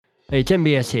Hey, it's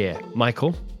MBS here,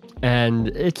 Michael, and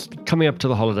it's coming up to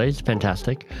the holidays.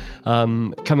 Fantastic.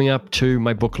 Coming up to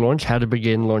my book launch, How to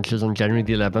Begin, launches on January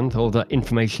the 11th. All the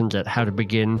information's at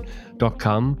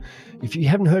howtobegin.com. If you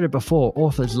haven't heard it before,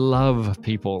 authors love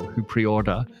people who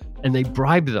pre-order, and they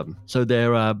bribe them. So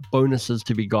there are bonuses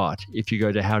to be got if you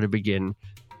go to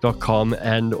howtobegin.com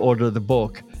and order the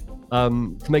book.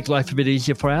 To make life a bit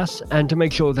easier for us and to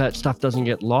make sure that stuff doesn't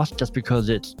get lost just because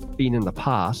it's been in the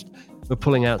past, we're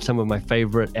pulling out some of my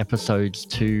favorite episodes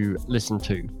to listen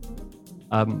to.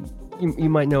 You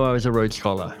might know I was a Rhodes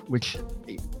Scholar, which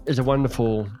is a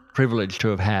wonderful privilege to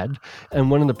have had. And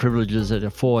one of the privileges it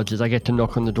affords is I get to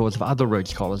knock on the doors of other Rhodes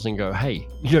Scholars and go, hey,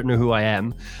 you don't know who I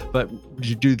am, but would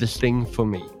you do this thing for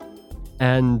me?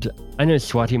 And I know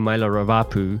Swati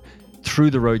Mylavarapu through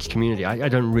the Rhodes community. I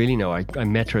don't really know. I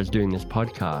met her as doing this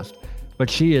podcast, but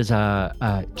she is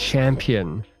a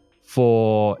champion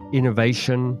for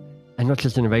innovation, and not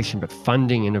just innovation, but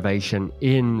funding innovation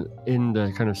in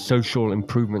the kind of social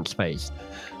improvement space.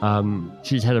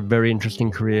 She's had a very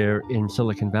interesting career in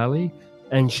Silicon Valley,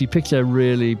 and she picks a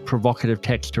really provocative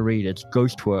text to read. It's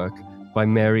Ghost Work by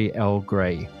Mary L.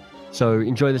 Gray. So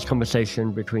enjoy this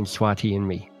conversation between Swati and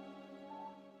me.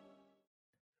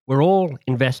 We're all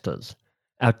investors.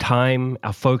 Our time,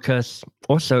 our focus,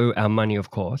 also our money,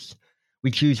 of course. We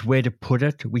choose where to put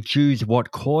it. We choose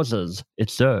what causes it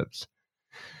serves.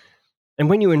 And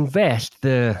when you invest,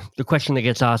 the question that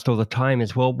gets asked all the time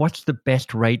is, well, what's the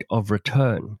best rate of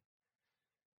return?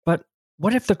 But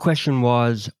what if the question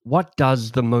was, what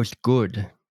does the most good?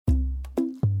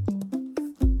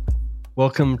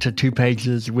 Welcome to 2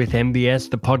 Pages with MBS,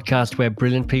 the podcast where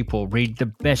brilliant people read the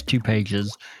best 2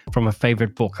 pages from a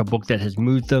favorite book, a book that has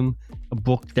moved them, a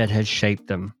book that has shaped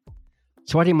them.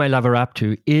 Swati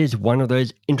Mylavarapu is one of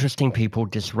those interesting people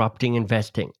disrupting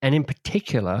investing, and in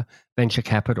particular, venture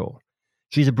capital.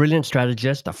 She's a brilliant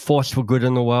strategist, a force for good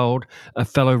in the world, a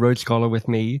fellow Rhodes Scholar with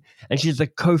me, and she's the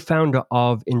co-founder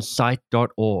of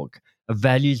Insight.org, a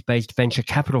values-based venture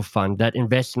capital fund that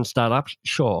invests in startups,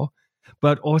 sure,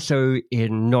 but also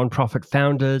in nonprofit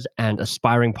founders and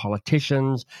aspiring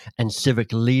politicians and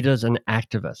civic leaders and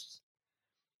activists.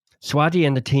 Swati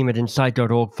and the team at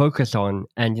Insight.org focus on,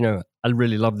 and I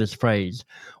really love this phrase,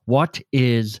 what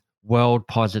is world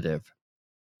positive?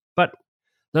 But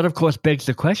that, of course, begs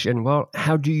the question, well,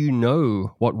 how do you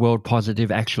know what world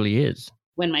positive actually is?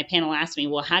 When my panel asked me,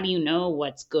 well, how do you know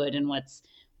what's good and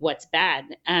what's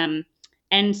bad? And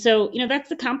so, that's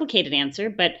the complicated answer.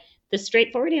 But the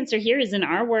straightforward answer here is in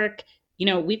our work,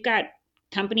 we've got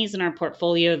companies in our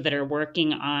portfolio that are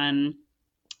working on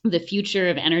the future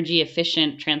of energy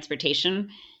efficient transportation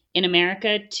in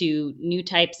America to new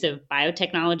types of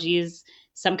biotechnologies,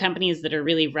 some companies that are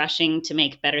really rushing to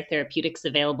make better therapeutics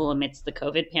available amidst the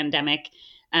COVID pandemic.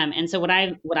 And so what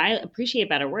I appreciate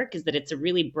about our work is that it's a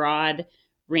really broad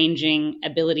ranging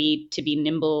ability to be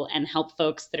nimble and help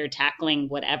folks that are tackling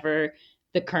whatever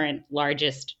the current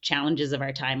largest challenges of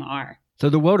our time are. So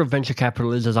the world of venture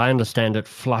capital is, as I understand it,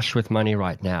 flush with money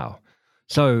right now.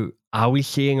 So are we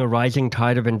seeing a rising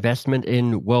tide of investment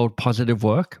in world positive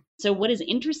work? So what is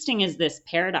interesting is this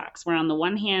paradox where on the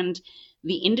one hand,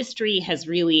 the industry has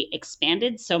really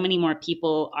expanded. So many more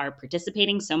people are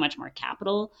participating. So much more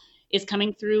capital is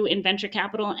coming through in venture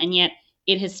capital. And yet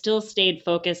it has still stayed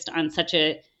focused on such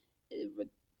a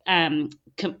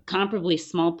comparably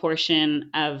small portion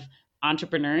of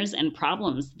entrepreneurs and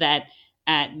problems that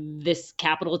this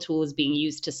capital tool is being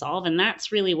used to solve. And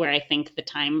that's really where I think the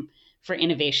time for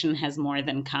innovation has more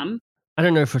than come. I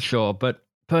don't know for sure, but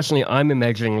personally, I'm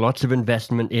imagining lots of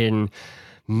investment in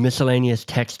miscellaneous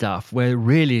tech stuff where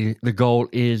really the goal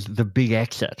is the big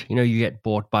exit. You get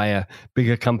bought by a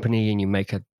bigger company and you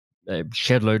make a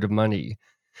shed load of money.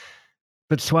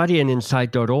 But Swati and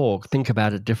Insight.org think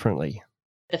about it differently.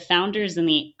 The founders and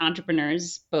the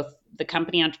entrepreneurs, both the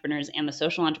company entrepreneurs and the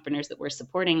social entrepreneurs that we're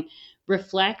supporting,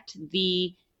 reflect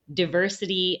the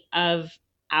diversity of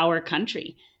our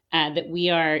country. That we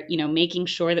are, making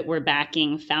sure that we're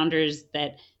backing founders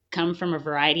that come from a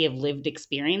variety of lived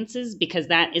experiences, because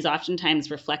that is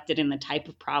oftentimes reflected in the type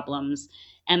of problems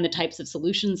and the types of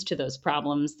solutions to those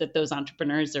problems that those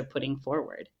entrepreneurs are putting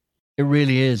forward. It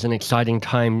really is an exciting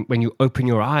time when you open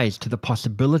your eyes to the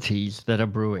possibilities that are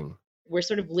brewing. We're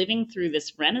sort of living through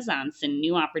this renaissance and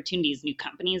new opportunities, new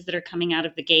companies that are coming out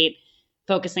of the gate,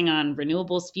 focusing on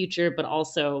renewables future, but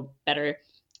also better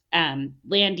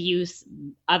land use,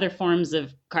 other forms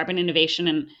of carbon innovation.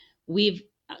 And we've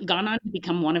gone on to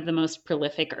become one of the most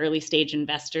prolific early stage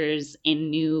investors in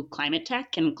new climate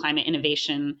tech and climate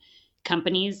innovation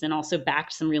companies, and also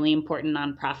backed some really important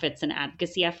nonprofits and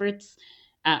advocacy efforts.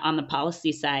 on the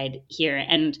policy side here.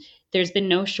 And there's been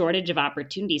no shortage of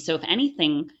opportunity. So, if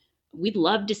anything, we'd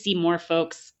love to see more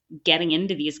folks getting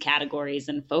into these categories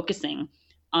and focusing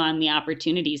on the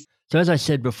opportunities. So as I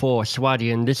said before,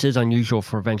 Swati, and this is unusual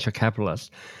for a venture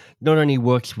capitalist, not only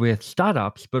works with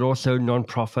startups, but also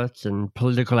nonprofits and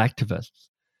political activists.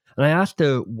 And I asked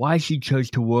her why she chose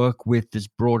to work with this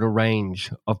broader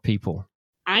range of people.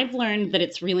 I've learned that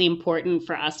it's really important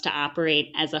for us to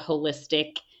operate as a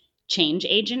holistic change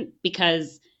agent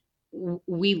because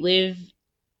we live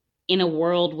in a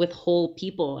world with whole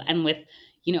people and with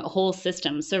whole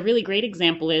systems. So a really great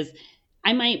example is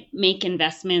I might make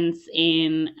investments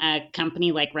in a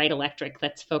company like Wright Electric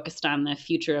that's focused on the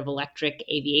future of electric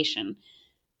aviation.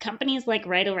 Companies like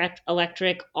Wright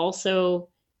Electric also,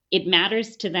 it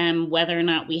matters to them whether or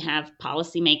not we have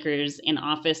policymakers in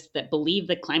office that believe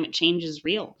that climate change is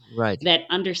real, Right. that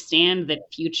understand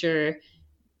that future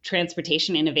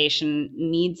transportation innovation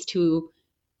needs to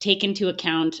take into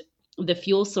account the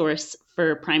fuel source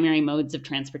for primary modes of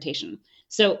transportation.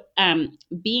 So,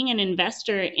 being an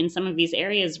investor in some of these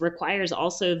areas requires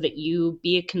also that you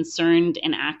be a concerned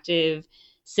and active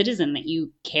citizen, that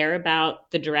you care about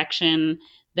the direction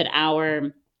that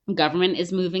our government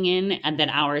is moving in and that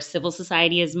our civil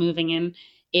society is moving in.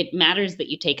 It matters that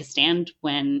you take a stand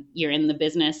when you're in the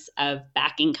business of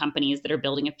backing companies that are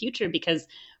building a future, because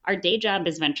our day job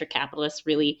as venture capitalists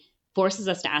really forces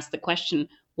us to ask the question,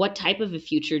 what type of a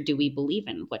future do we believe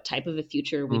in? What type of a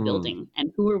future are we building?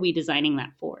 And who are we designing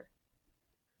that for?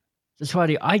 So,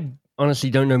 Swati, I honestly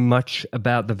don't know much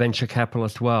about the venture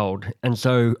capitalist world. And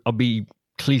so I'll be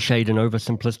cliched and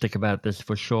oversimplistic about this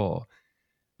for sure.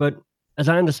 But as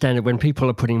I understand it, when people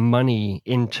are putting money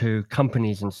into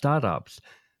companies and startups,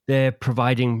 they're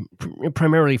providing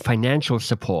primarily financial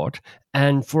support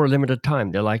and for a limited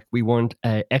time. They're like, we want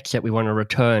an exit, we want a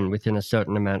return within a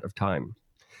certain amount of time.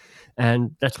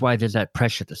 And that's why there's that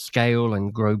pressure to scale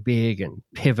and grow big and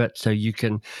pivot so you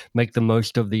can make the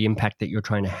most of the impact that you're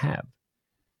trying to have.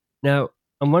 Now,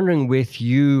 I'm wondering, with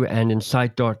you and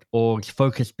Insight.org's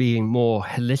focus being more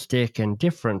holistic and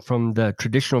different from the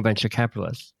traditional venture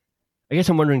capitalists, I guess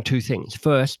I'm wondering two things.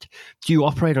 First, do you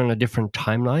operate on a different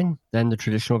timeline than the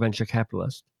traditional venture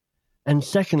capitalist? And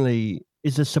secondly,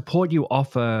 is the support you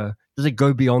offer, does it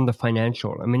go beyond the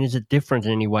financial? I mean, is it different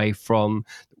in any way from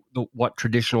what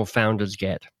traditional founders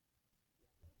get?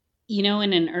 In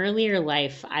an earlier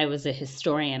life, I was a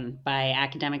historian by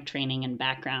academic training and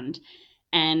background.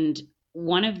 And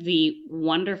one of the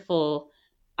wonderful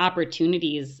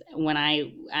opportunities when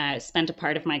I spent a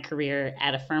part of my career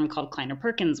at a firm called Kleiner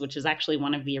Perkins, which is actually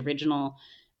one of the original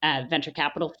venture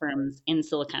capital firms in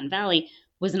Silicon Valley,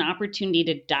 was an opportunity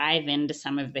to dive into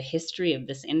some of the history of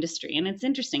this industry. And it's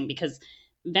interesting because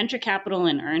venture capital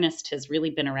in earnest has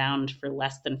really been around for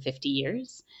less than 50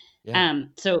 years. Yeah.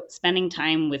 So spending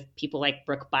time with people like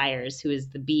Brooke Byers, who is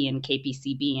the B in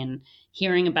KPCB, and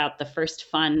hearing about the first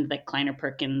fund that Kleiner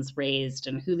Perkins raised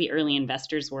and who the early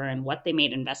investors were and what they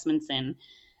made investments in,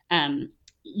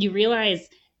 you realize,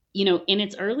 in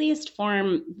its earliest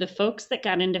form, the folks that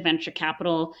got into venture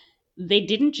capital, they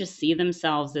didn't just see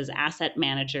themselves as asset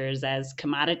managers, as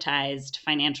commoditized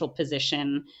financial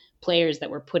position players that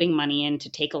were putting money in to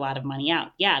take a lot of money out.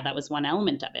 Yeah, that was one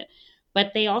element of it.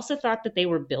 But they also thought that they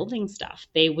were building stuff.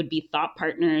 They would be thought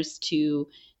partners to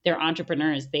their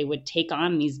entrepreneurs. They would take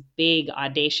on these big,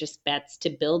 audacious bets to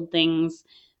build things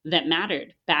that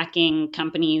mattered, backing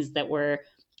companies that were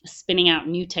spinning out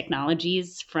new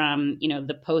technologies from,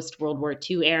 the post World War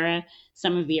II era.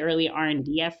 Some of the early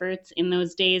R&D efforts in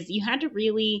those days, you had to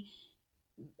really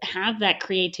have that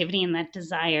creativity and that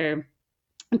desire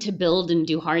to build and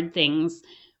do hard things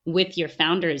with your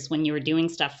founders when you were doing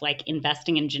stuff like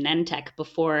investing in Genentech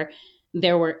before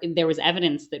there was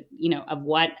evidence that of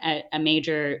what a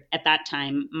major at that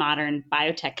time modern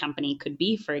biotech company could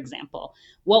be. For example,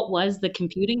 what was the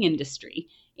computing industry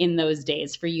in those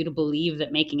days for you to believe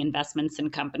that making investments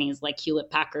in companies like Hewlett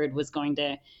Packard was going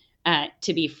to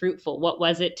be fruitful? What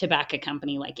was it to back a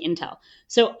company like Intel?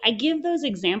 So I give those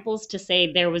examples to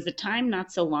say there was a time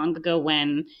not so long ago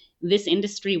when this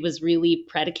industry was really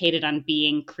predicated on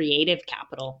being creative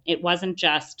capital. It wasn't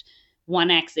just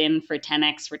 1x in for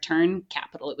 10x return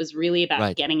capital. It was really about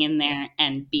Right. getting in there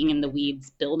and being in the weeds,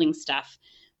 building stuff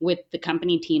with the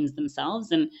company teams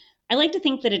themselves. And I like to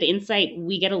think that at Insight,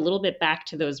 we get a little bit back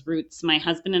to those roots. My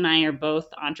husband and I are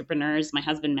both entrepreneurs. My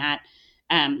husband, Matt,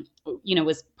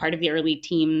 was part of the early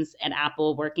teams at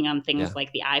Apple working on things Yeah.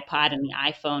 like the iPod and the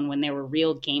iPhone when there were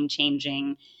real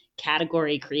game-changing,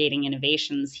 category-creating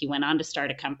innovations. He went on to start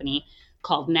a company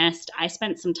called Nest. I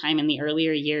spent some time in the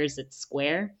earlier years at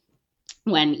Square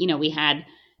when, we had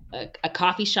a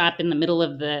coffee shop in the middle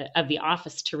of the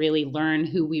office to really learn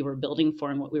who we were building for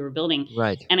and what we were building.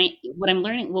 Right. And what I'm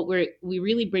learning, what we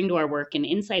really bring to our work and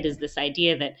insight is this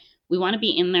idea that we want to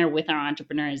be in there with our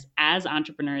entrepreneurs as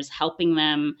entrepreneurs, helping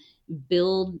them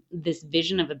build this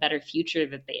vision of a better future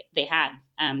that they had.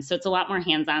 So it's a lot more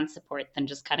hands-on support than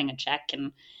just cutting a check.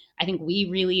 And I think we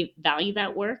really value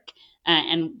that work.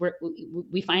 And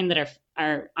we find that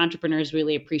our entrepreneurs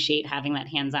really appreciate having that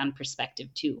hands-on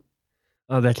perspective too.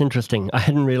 Oh, that's interesting. I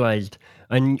hadn't realized.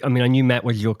 I mean, I knew Matt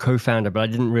was your co-founder, but I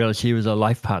didn't realize he was a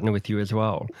life partner with you as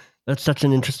well. That's such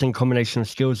an interesting combination of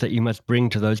skills that you must bring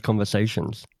to those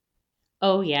conversations.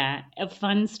 Oh yeah, a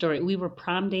fun story. We were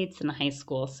prom dates in high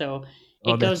school, so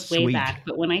Oh, it that's goes way sweet. back.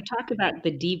 But when I talk about the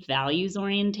deep values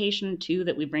orientation too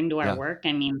that we bring to our Yeah. work,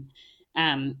 I mean,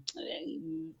 um,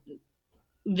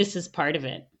 this is part of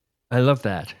it. I love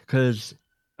that because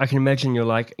I can imagine you're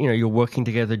like, you're working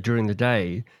together during the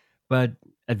day, but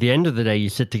at the end of the day, you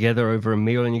sit together over a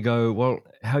meal and you go, well,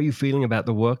 how are you feeling about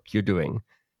the work you're doing?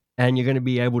 And you're going to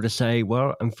be able to say,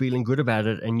 well, I'm feeling good about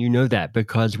it. And you know that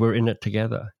because we're in it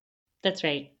together. That's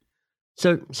right.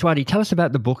 So, Swati, tell us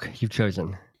about the book you've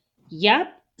chosen.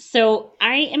 Yep. So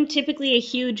I am typically a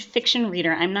huge fiction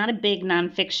reader. I'm not a big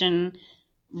nonfiction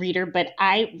reader, but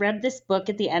I read this book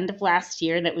at the end of last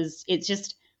year it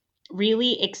just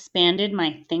really expanded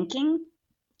my thinking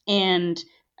and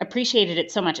appreciated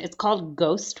it so much. It's called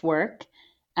Ghost Work,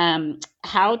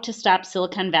 How to Stop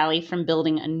Silicon Valley from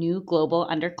Building a New Global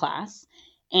Underclass.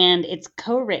 And it's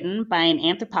co-written by an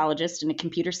anthropologist and a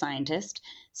computer scientist,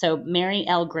 so Mary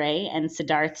L. Gray and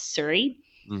Siddharth Suri.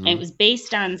 And it Hmm. was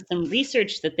based on some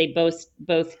research that they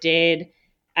both did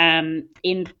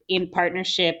in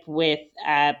partnership with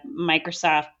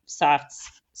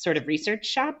Microsoft's sort of research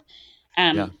shop.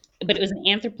 Yeah. But it was an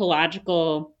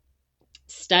anthropological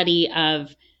study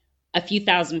of a few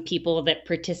thousand people that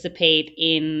participate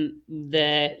in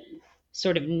the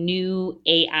sort of new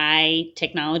AI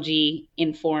technology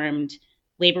informed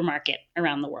labor market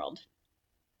around the world.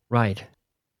 Right.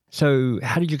 So,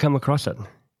 how did you come across it?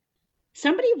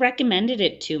 Somebody recommended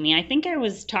it to me. I think I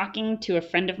was talking to a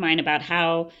friend of mine about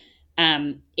how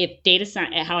if data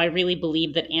science, how I really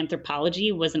believe that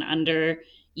anthropology was an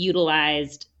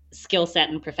underutilized skill set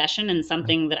and profession, and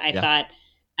something that I Yeah. thought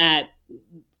uh,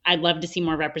 I'd love to see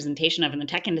more representation of in the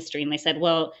tech industry. And they said,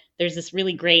 well, there's this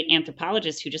really great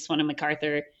anthropologist who just won a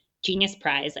MacArthur Genius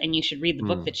Prize, and you should read the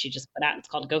book Mm, that she just put out. It's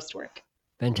called Ghost Work.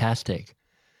 fantastic.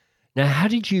 Now, how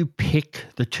did you pick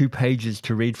the 2 pages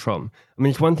to read from? I mean,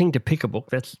 it's one thing to pick a book,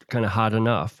 that's kind of hard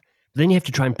enough. But then you have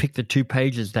to try and pick the 2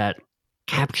 pages that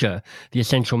capture the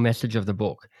essential message of the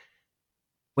book.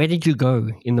 Where did you go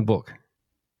in the book?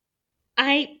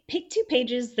 I picked two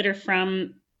pages that are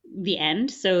from the end,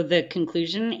 so the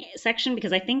conclusion section,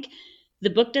 because I think the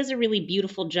book does a really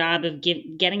beautiful job of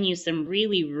getting you some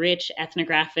really rich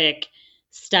ethnographic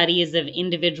studies of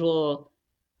individual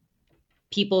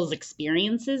people's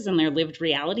experiences and their lived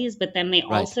realities, but then they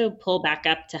Right. also pull back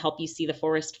up to help you see the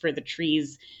forest for the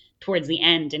trees towards the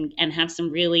end and have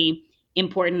some really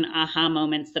important aha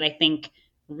moments that I think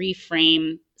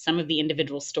reframe some of the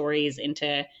individual stories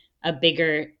into a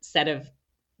bigger set of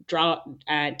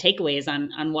takeaways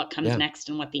on what comes Yeah. next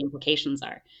and what the implications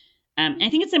are. And I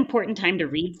think it's an important time to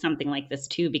read something like this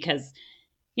too, because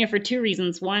for two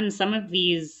reasons. One, some of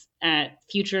these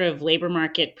future of labor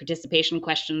market participation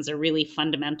questions are really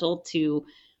fundamental to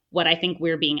what I think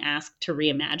we're being asked to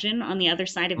reimagine on the other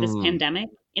side of this Mm, pandemic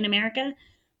in America.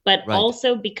 But right.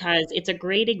 also because it's a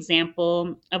great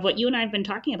example of what you and I have been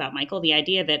talking about, Michael, the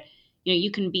idea that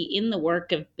you can be in the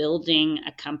work of building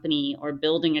a company or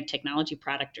building a technology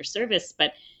product or service,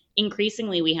 but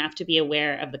increasingly we have to be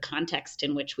aware of the context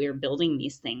in which we are building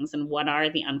these things and what are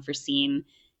the unforeseen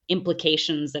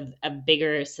implications of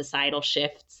bigger societal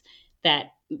shifts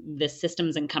that the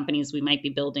systems and companies we might be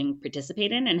building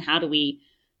participate in, and how do we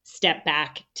step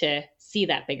back to see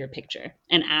that bigger picture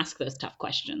and ask those tough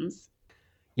questions.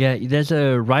 Yeah, there's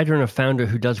a writer and a founder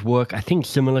who does work, I think,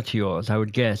 similar to yours, I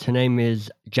would guess. Her name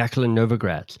is Jacqueline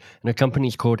Novogratz, and her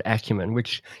company's called Acumen,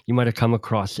 which you might have come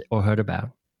across or heard about.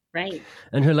 Right.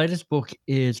 And her latest book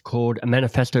is called A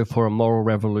Manifesto for a Moral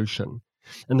Revolution.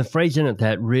 And the phrase in it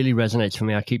that really resonates for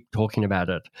me, I keep talking about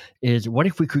it, is what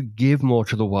if we could give more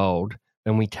to the world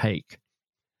than we take?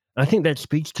 And I think that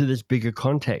speaks to this bigger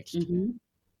context. Mm-hmm.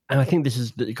 And I think this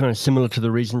is kind of similar to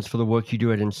the reasons for the work you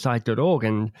do at Insight.org.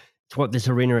 And it's what this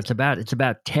arena is about. It's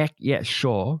about tech, yeah,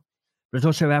 sure. But it's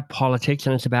also about politics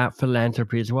and it's about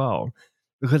philanthropy as well.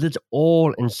 Because it's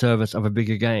all in service of a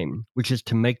bigger game, which is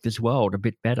to make this world a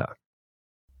bit better.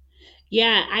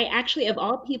 Yeah, I actually, of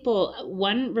all people,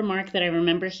 one remark that I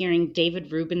remember hearing David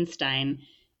Rubenstein,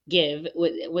 give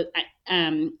was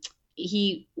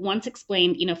he once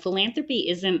explained, philanthropy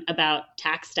isn't about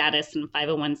tax status and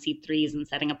 501c3s and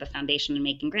setting up a foundation and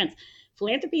making grants.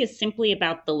 Philanthropy is simply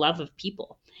about the love of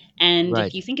people. And Right.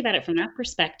 if you think about it from that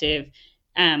perspective,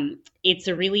 it's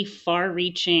a really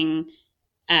far-reaching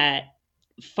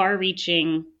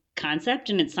concept,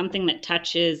 and it's something that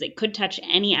it could touch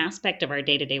any aspect of our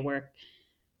day-to-day work.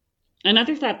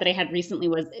 Another thought that I had recently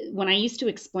was when I used to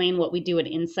explain what we do at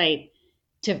Insight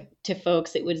to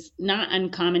folks, it was not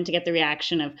uncommon to get the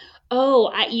reaction of,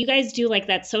 "Oh, you guys do like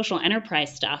that social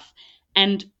enterprise stuff."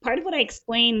 And part of what I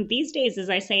explain these days is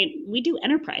I say we do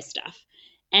enterprise stuff.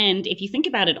 And if you think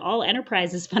about it, all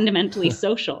enterprise is fundamentally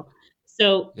social.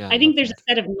 So Yeah, I I think love there's a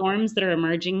that. set of norms that are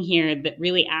emerging here that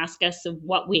really ask us of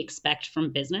what we expect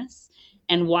from business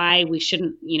and why we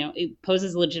shouldn't, it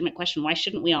poses a legitimate question. Why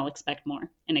shouldn't we all expect more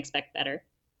and expect better?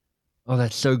 Oh,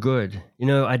 that's so good.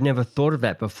 I'd never thought of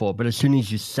that before, but as soon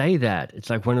as you say that,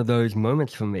 it's like one of those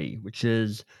moments for me, which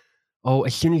is, oh,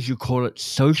 as soon as you call it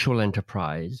social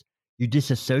enterprise, you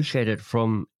disassociate it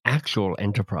from actual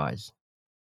enterprise.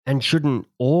 And shouldn't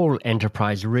all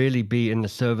enterprise really be in the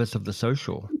service of the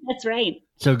social? That's right.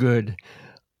 So good.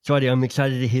 Swati, I'm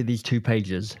excited to hear these 2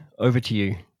 pages. Over to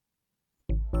you.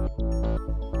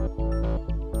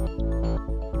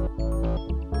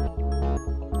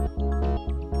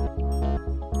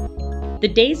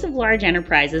 The days of large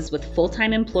enterprises with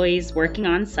full-time employees working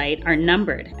on site are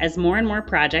numbered as more and more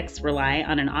projects rely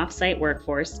on an off-site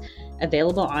workforce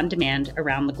available on demand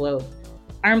around the globe.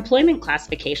 Our employment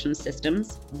classification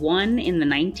systems, one in the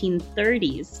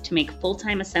 1930s to make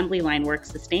full-time assembly line work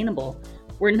sustainable,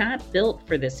 were not built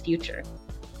for this future.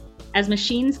 As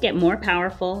machines get more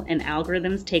powerful and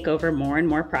algorithms take over more and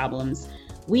more problems,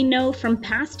 we know from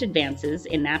past advances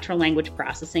in natural language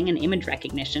processing and image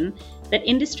recognition that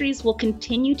industries will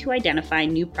continue to identify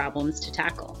new problems to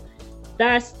tackle.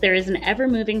 Thus, there is an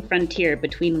ever-moving frontier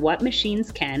between what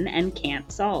machines can and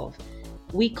can't solve.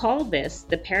 We call this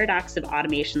the paradox of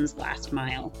automation's last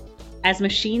mile. As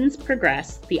machines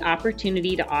progress, the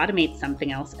opportunity to automate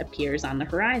something else appears on the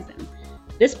horizon.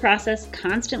 This process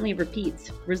constantly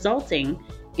repeats, resulting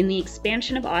in the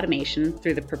expansion of automation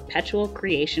through the perpetual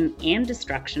creation and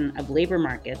destruction of labor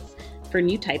markets for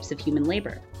new types of human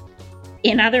labor.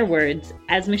 In other words,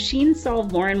 as machines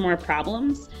solve more and more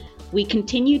problems, we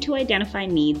continue to identify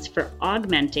needs for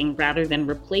augmenting rather than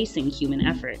replacing human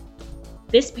effort.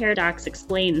 This paradox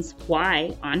explains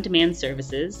why on-demand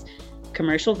services,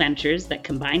 commercial ventures that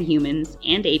combine humans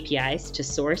and APIs to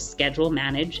source, schedule,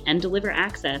 manage, and deliver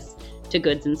access to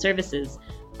goods and services,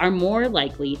 are more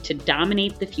likely to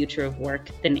dominate the future of work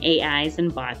than AIs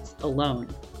and bots alone.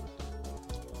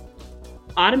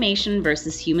 Automation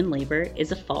versus human labor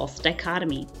is a false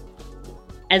dichotomy.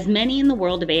 As many in the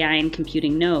world of AI and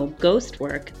computing know, ghost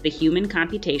work, the human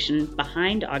computation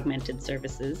behind augmented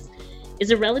services, is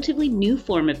a relatively new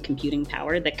form of computing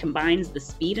power that combines the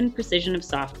speed and precision of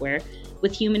software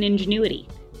with human ingenuity.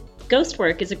 Ghost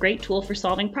work is a great tool for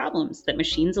solving problems that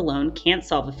machines alone can't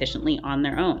solve efficiently on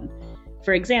their own.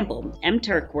 For example,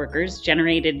 MTurk workers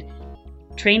generated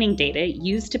training data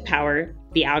used to power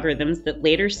the algorithms that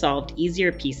later solved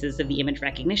easier pieces of the image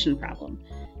recognition problem.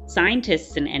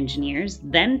 Scientists and engineers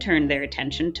then turned their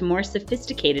attention to more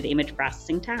sophisticated image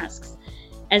processing tasks.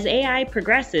 As AI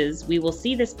progresses, we will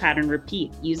see this pattern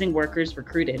repeat, using workers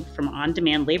recruited from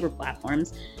on-demand labor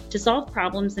platforms to solve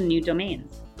problems in new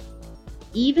domains.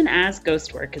 Even as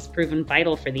ghost work has proven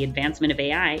vital for the advancement of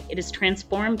AI, it has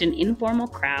transformed an informal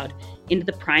crowd into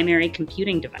the primary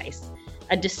computing device,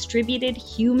 a distributed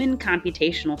human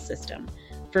computational system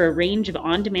for a range of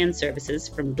on-demand services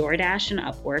from DoorDash and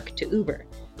Upwork to Uber.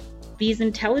 These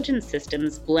intelligent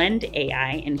systems blend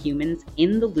AI and humans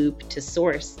in the loop to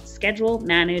source, schedule,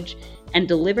 manage, and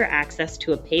deliver access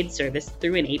to a paid service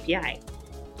through an API.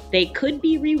 They could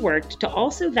be reworked to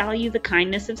also value the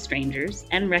kindness of strangers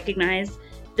and recognize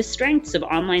the strengths of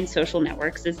online social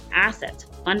networks as assets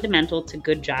fundamental to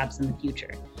good jobs in the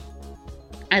future.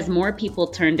 As more people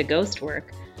turn to ghost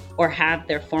work or have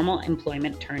their formal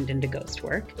employment turned into ghost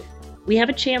work, we have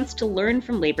a chance to learn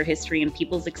from labor history and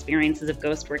people's experiences of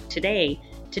ghost work today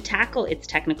to tackle its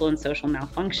technical and social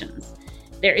malfunctions.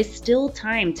 There is still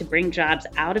time to bring jobs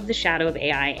out of the shadow of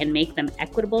AI and make them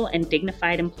equitable and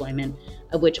dignified employment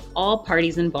of which all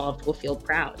parties involved will feel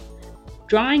proud.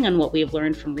 Drawing on what we have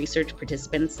learned from research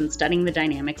participants and studying the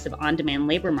dynamics of on-demand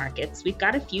labor markets, we've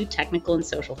got a few technical and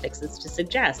social fixes to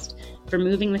suggest for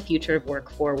moving the future of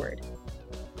work forward.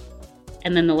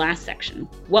 And then the last section,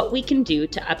 what we can do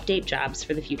to update jobs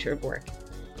for the future of work.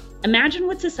 Imagine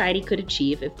what society could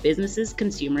achieve if businesses,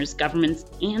 consumers, governments,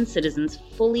 and citizens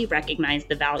fully recognize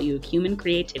the value of human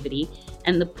creativity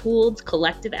and the pooled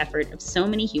collective effort of so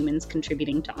many humans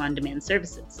contributing to on-demand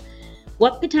services.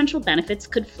 What potential benefits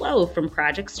could flow from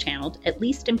projects channeled, at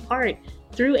least in part,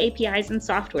 through APIs and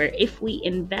software if we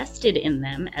invested in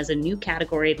them as a new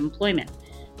category of employment,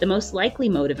 the most likely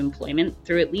mode of employment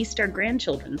through at least our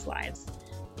grandchildren's lives?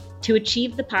 To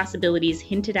achieve the possibilities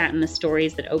hinted at in the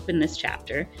stories that open this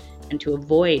chapter, and to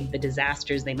avoid the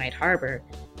disasters they might harbor,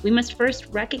 we must first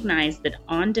recognize that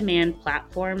on-demand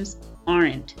platforms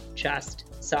aren't just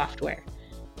software.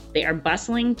 They are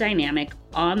bustling, dynamic,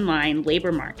 online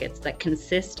labor markets that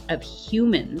consist of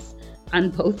humans on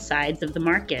both sides of the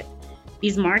market.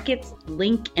 These markets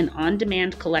link an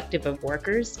on-demand collective of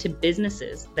workers to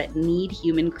businesses that need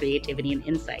human creativity and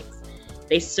insights.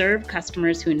 They serve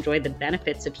customers who enjoy the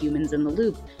benefits of humans in the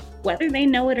loop, whether they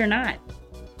know it or not.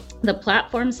 The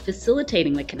platforms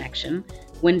facilitating the connection,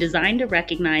 when designed to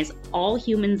recognize all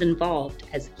humans involved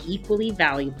as equally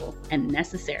valuable and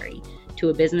necessary to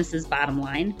a business's bottom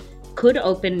line, could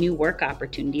open new work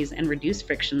opportunities and reduce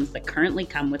frictions that currently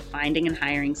come with finding and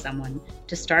hiring someone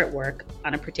to start work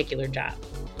on a particular job.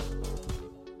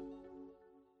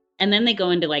 And then they go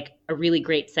into like a really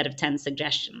great set of 10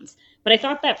 suggestions. But I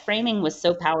thought that framing was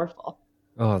so powerful.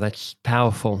 Oh, that's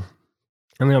powerful.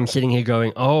 I mean, I'm sitting here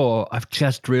going, oh, I've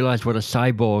just realized what a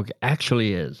cyborg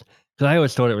actually is. Because I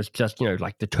always thought it was just,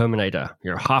 like the Terminator.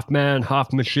 You're half man,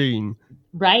 half machine.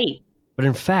 Right. But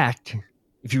in fact,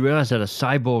 if you realize that a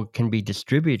cyborg can be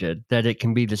distributed, that it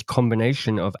can be this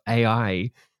combination of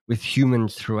AI with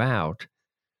humans throughout,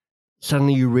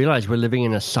 suddenly you realize we're living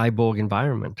in a cyborg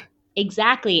environment.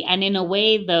 Exactly. And in a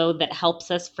way, though, that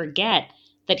helps us forget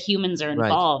that humans are Right.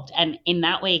 involved. And in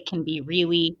that way, it can be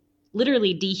really,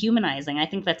 literally dehumanizing. I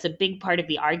think that's a big part of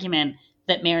the argument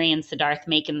that Mary and Siddharth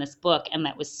make in this book, and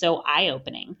that was so eye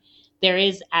opening. There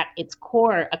is at its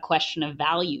core a question of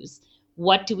values.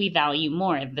 What do we value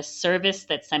more, the service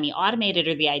that's semi automated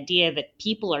or the idea that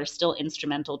people are still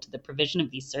instrumental to the provision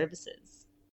of these services?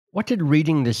 What did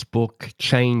reading this book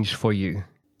change for you?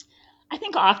 I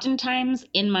think oftentimes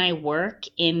in my work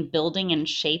in building and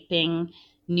shaping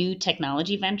new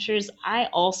technology ventures, I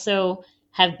also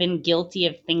have been guilty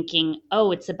of thinking,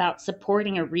 oh, it's about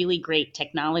supporting a really great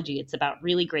technology. It's about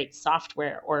really great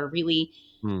software or a really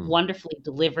Hmm. wonderfully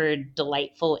delivered,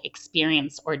 delightful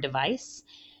experience or device.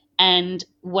 And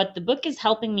what the book is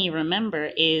helping me remember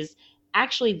is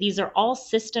actually these are all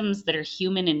systems that are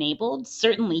human enabled,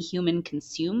 certainly human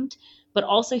consumed, but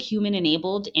also human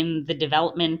enabled in the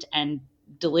development and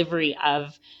delivery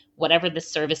of whatever the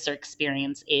service or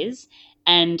experience is.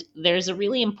 And there's a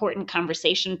really important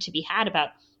conversation to be had about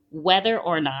whether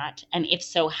or not, and if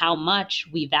so, how much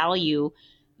we value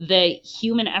the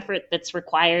human effort that's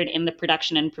required in the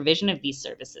production and provision of these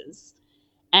services.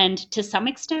 And to some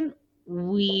extent,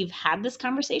 we've had this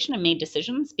conversation and made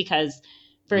decisions because,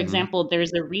 for Mm-hmm. example,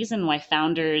 there's a reason why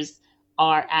founders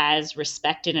are as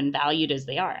respected and valued as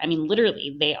they are. I mean,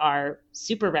 literally, they are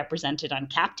super represented on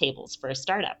cap tables for a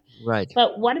startup. Right.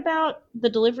 But what about the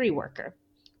delivery worker?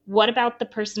 What about the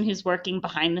person who's working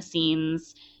behind the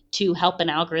scenes to help an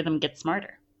algorithm get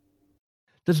smarter?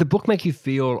 Does the book make you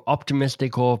feel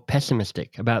optimistic or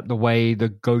pessimistic about the way the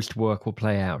ghost work will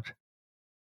play out?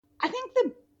 I think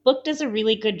the book does a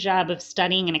really good job of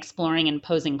studying and exploring and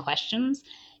posing questions.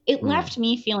 It Hmm. left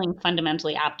me feeling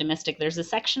fundamentally optimistic. There's a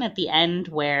section at the end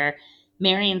where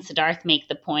Mary and Siddharth make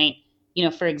the point,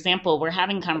 for example, we're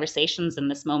having conversations in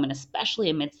this moment, especially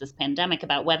amidst this pandemic,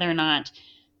 about whether or not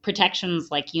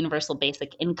protections like universal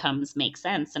basic incomes make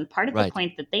sense. And part of the Right.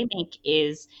 point that they make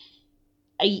is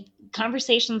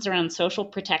conversations around social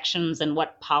protections and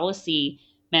what policy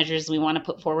measures we want to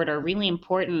put forward are really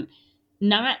important,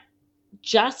 not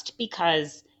just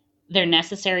because they're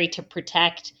necessary to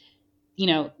protect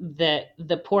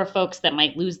the poor folks that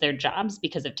might lose their jobs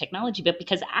because of technology, but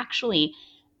because actually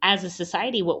as a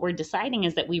society what we're deciding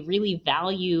is that we really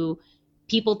value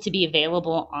people to be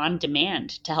available on demand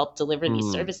to help deliver these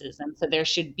Hmm. services. And so there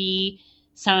should be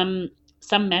some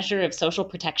some measure of social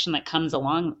protection that comes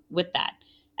along with that,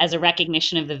 as a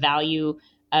recognition of the value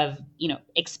of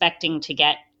expecting to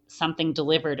get something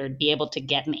delivered or be able to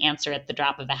get an answer at the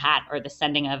drop of a hat or the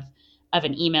sending of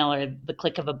an email or the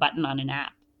click of a button on an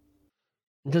app.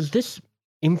 Does this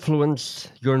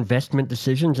influence your investment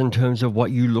decisions in terms of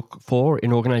what you look for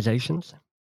in organizations?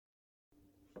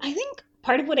 I think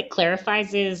part of what it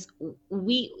clarifies is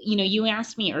you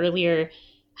asked me earlier,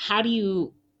 how do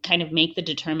you kind of make the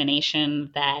determination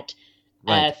that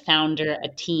Right. a founder, a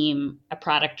team, a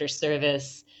product or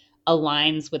service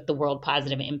aligns with the world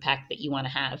positive impact that you want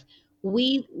to have?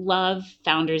 we love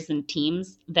founders and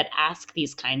teams that ask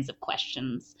these kinds of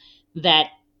questions, that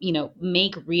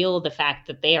make real the fact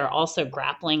that they are also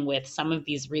grappling with some of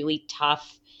these really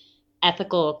tough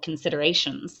ethical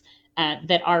considerations,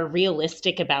 that are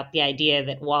realistic about the idea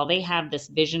that while they have this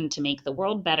vision to make the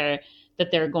world better, that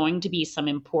there are going to be some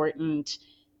important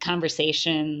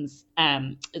conversations,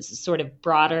 sort of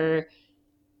broader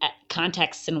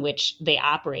contexts in which they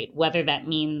operate, whether that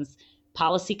means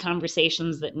policy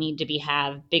conversations that need to be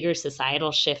have bigger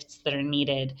societal shifts that are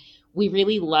needed. We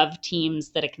really love teams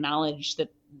that acknowledge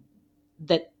that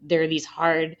there are these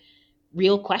hard,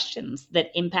 real questions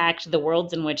that impact the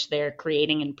worlds in which they're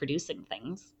creating and producing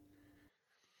things.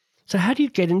 So, how do you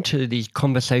get into these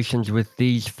conversations with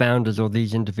these founders or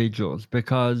these individuals?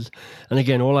 Because, and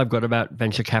again, all I've got about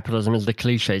venture capitalism is the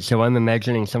cliche. So, I'm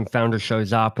imagining some founder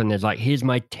shows up and there's like, here's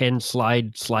my 10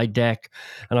 slide deck,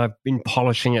 and I've been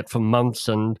polishing it for months,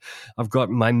 and I've got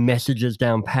my messages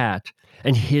down pat.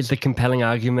 And here's the compelling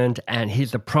argument, and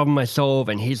here's the problem I solve,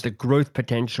 and here's the growth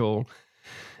potential.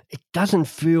 It doesn't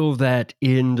feel that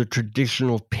in the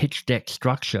traditional pitch deck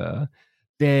structure,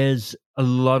 there's a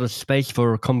lot of space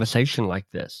for a conversation like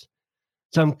this.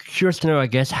 So I'm curious to know, I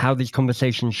guess, how these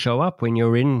conversations show up when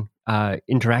you're in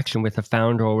interaction with a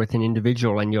founder or with an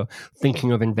individual and you're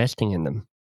thinking of investing in them.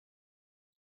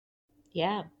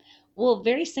 Yeah. Well,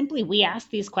 very simply, we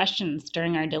ask these questions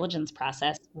during our diligence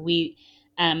process.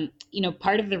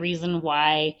 Part of the reason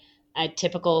why a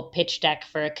typical pitch deck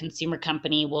for a consumer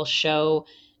company will show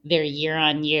their year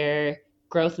on year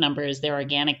growth numbers, their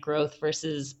organic growth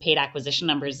versus paid acquisition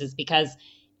numbers, is because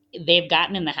they've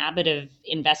gotten in the habit of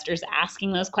investors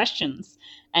asking those questions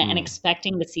and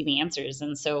expecting to see the answers.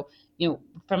 And so,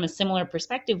 from a similar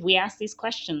perspective, we ask these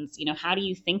questions, how do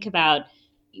you think about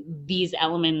these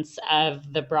elements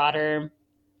of the broader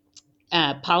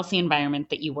policy environment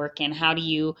that you work in? How do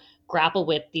you grapple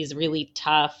with these really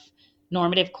tough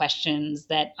normative questions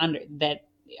that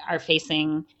are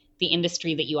facing the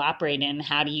industry that you operate in?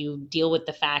 How do you deal with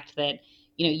the fact that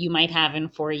you might have in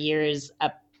 4 years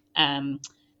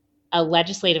a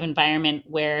legislative environment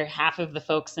where half of the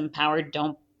folks empowered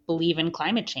don't believe in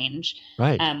climate change?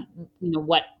 Right.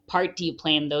 What part do you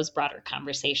play in those broader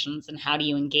conversations, and how do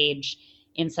you engage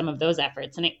in some of those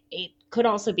efforts? And it could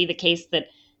also be the case that,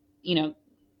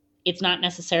 it's not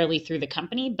necessarily through the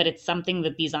company, but it's something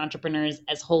that these entrepreneurs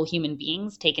as whole human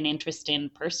beings take an interest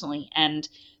in personally. And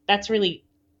that's really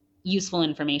useful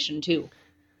information too.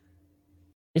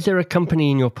 Is there a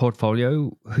company in your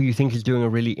portfolio who you think is doing a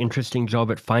really interesting job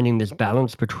at finding this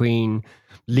balance between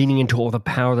leaning into all the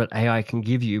power that AI can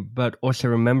give you, but also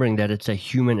remembering that it's a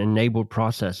human-enabled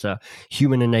process, a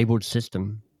human-enabled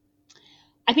system?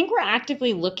 I think we're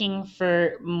actively looking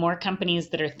for more companies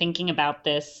that are thinking about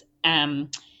this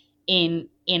in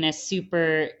a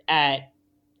super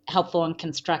helpful and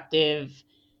constructive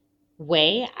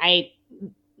way. I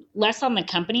less on the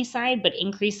company side, but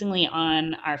increasingly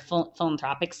on our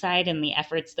philanthropic side and the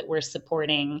efforts that we're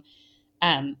supporting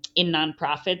in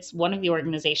nonprofits. One of the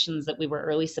organizations that we were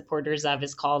early supporters of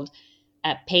is called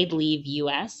Paid Leave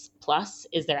US. Plus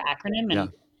is their acronym. Yeah.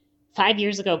 And 5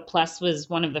 years ago, Plus was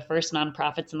one of the first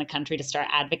nonprofits in the country to start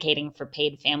advocating for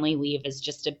paid family leave as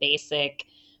just a basic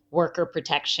worker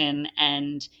protection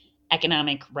and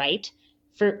economic right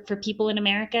for people in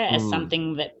America, as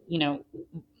something that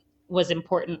was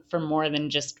important for more than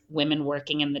just women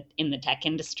working in the tech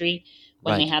industry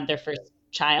when they had their first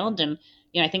child. And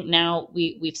I think now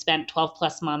we've spent 12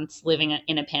 plus months living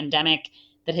in a pandemic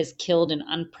that has killed an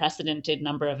unprecedented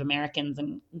number of Americans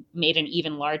and made an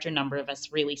even larger number of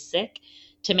us really sick,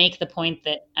 to make the point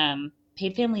that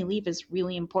paid family leave is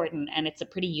really important, and it's a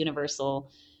pretty universal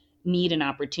need and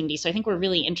opportunity. So I think we're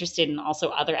really interested in also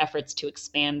other efforts to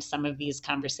expand some of these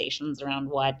conversations around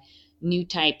what new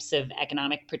types of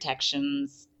economic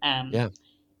protections and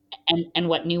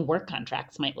what new work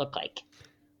contracts might look like.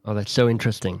 Oh, that's so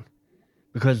interesting.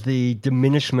 Because the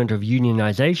diminishment of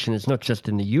unionization is not just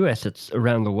in the US, it's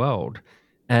around the world.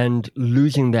 And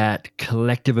losing that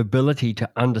collective ability to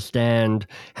understand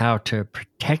how to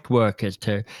protect workers,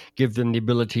 to give them the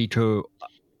ability to,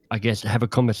 I guess, have a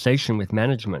conversation with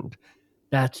management,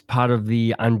 that's part of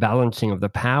the unbalancing of the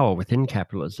power within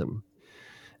capitalism.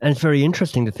 And it's very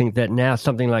interesting to think that now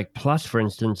something like Plus, for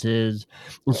instance, is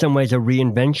in some ways a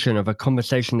reinvention of a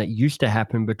conversation that used to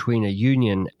happen between a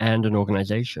union and an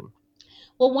organization.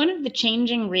 Well, one of the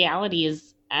changing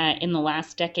realities in the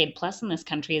last decade plus in this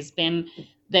country has been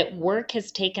that work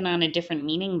has taken on a different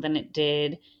meaning than it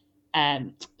did,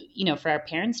 for our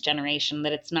parents' generation,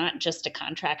 that it's not just a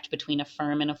contract between a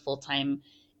firm and a full-time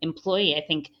employee. I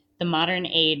think the modern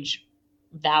age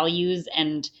values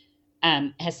and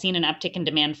has seen an uptick in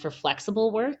demand for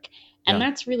flexible work. And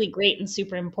that's really great and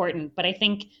super important. But I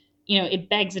think, it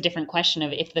begs a different question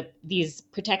of if these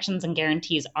protections and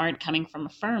guarantees aren't coming from a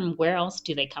firm, where else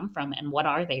do they come from and what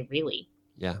are they really?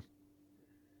 Yeah.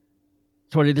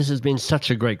 Swati, this has been such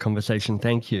a great conversation.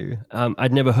 Thank you.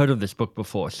 I'd never heard of this book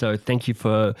before, so thank you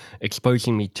for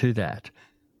exposing me to that,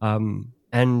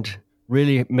 and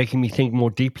really making me think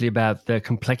more deeply about the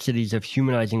complexities of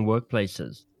humanizing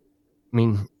workplaces. I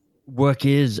mean, work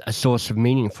is a source of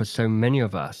meaning for so many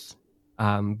of us.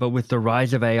 But with the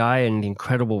rise of AI and the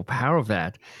incredible power of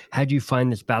that, how do you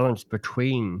find this balance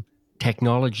between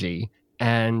technology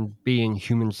and being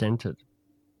human centered?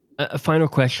 A final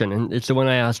question, and it's the one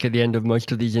I ask at the end of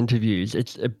most of these interviews.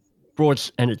 It's broad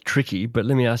and it's tricky, but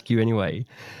let me ask you anyway.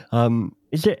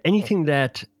 Is there anything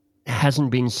that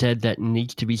hasn't been said that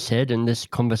needs to be said in this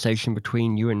conversation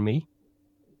between you and me?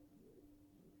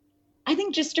 I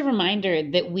think just a reminder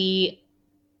that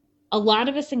a lot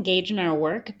of us engage in our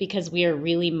work because we are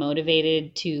really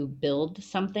motivated to build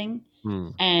something. Hmm.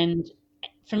 And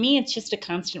for me, it's just a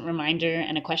constant reminder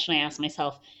and a question I ask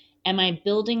myself: am I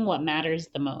building what matters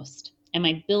the most? Am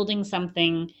I building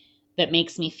something that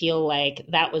makes me feel like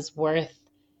that was worth,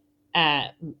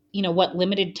 what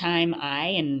limited time I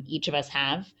and each of us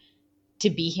have to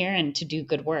be here and to do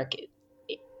good work?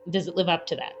 Does it live up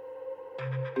to that?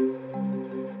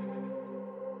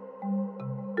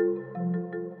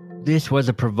 This was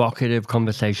a provocative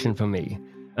conversation for me.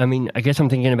 I mean, I guess I'm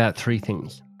thinking about three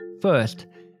things. First,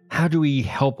 how do we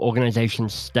help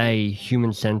organizations stay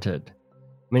human-centered? I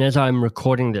mean, as I'm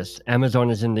recording this,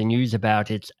 Amazon is in the news about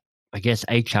its, I guess,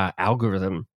 HR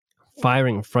algorithm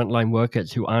firing frontline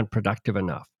workers who aren't productive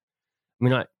enough. I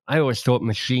mean, I always thought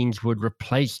machines would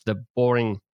replace the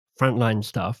boring frontline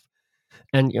stuff,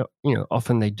 and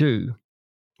often they do.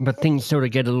 But things sort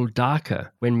of get a little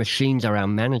darker when machines are our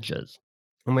managers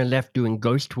and we're left doing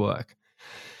ghost work.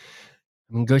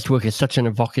 I mean, ghost work is such an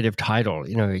evocative title.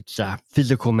 It's a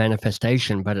physical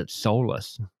manifestation, but it's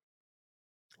soulless.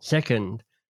 Second,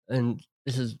 and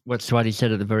this is what Swati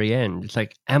said at the very end, it's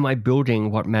like, am I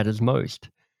building what matters most?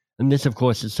 And this, of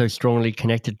course, is so strongly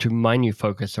connected to my new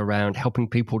focus around helping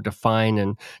people define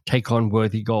and take on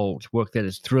worthy goals, work that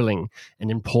is thrilling and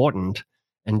important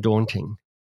and daunting.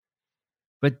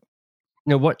 But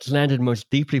what's landed most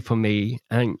deeply for me,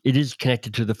 and it is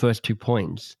connected to the first 2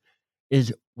 points,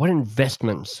 is what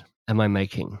investments am I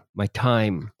making? My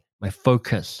time, my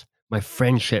focus, my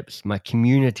friendships, my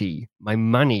community, my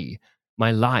money,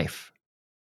 my life.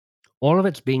 All of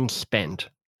it's being spent.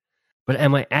 But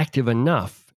am I active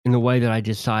enough in the way that I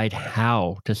decide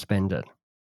how to spend it?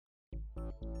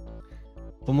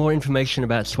 For more information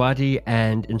about Swati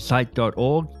and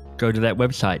Insight.org, go to that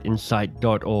website,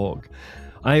 insight.org.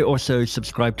 I also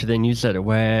subscribe to their newsletter,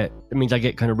 where it means I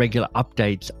get kind of regular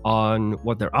updates on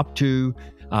what they're up to,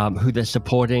 who they're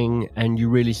supporting, and you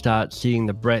really start seeing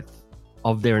the breadth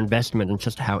of their investment and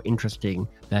just how interesting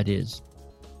that is.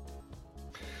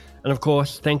 And of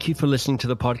course, thank you for listening to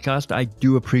the podcast. I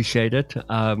do appreciate it.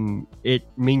 It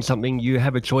means something. You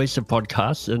have a choice of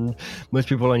podcasts, and most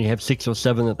people only have 6 or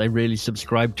 7 that they really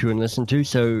subscribe to and listen to.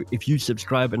 So if you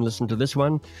subscribe and listen to this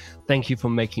one, thank you for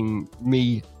making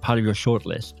me part of your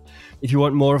shortlist. If you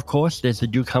want more, of course, there's the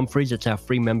Duke Humphreys. It's our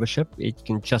free membership. It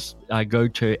can just go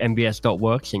to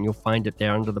mbs.works and you'll find it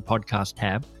there under the podcast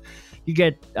tab. You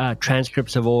get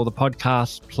transcripts of all the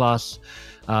podcasts, plus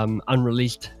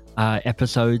unreleased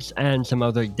episodes and some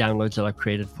other downloads that I've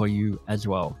created for you as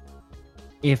well.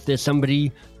 If there's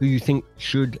somebody who you think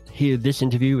should hear this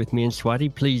interview with me and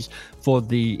Swati, please forward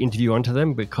the interview onto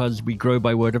them, because we grow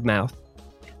by word of mouth.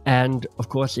 And of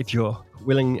course, if you're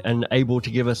willing and able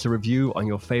to give us a review on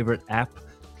your favorite app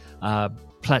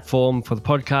platform for the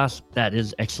podcast, that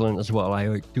is excellent as well.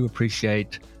 I do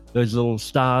appreciate those little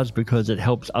stars because it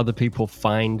helps other people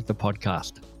find the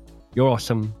podcast. You're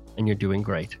awesome and you're doing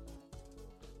great.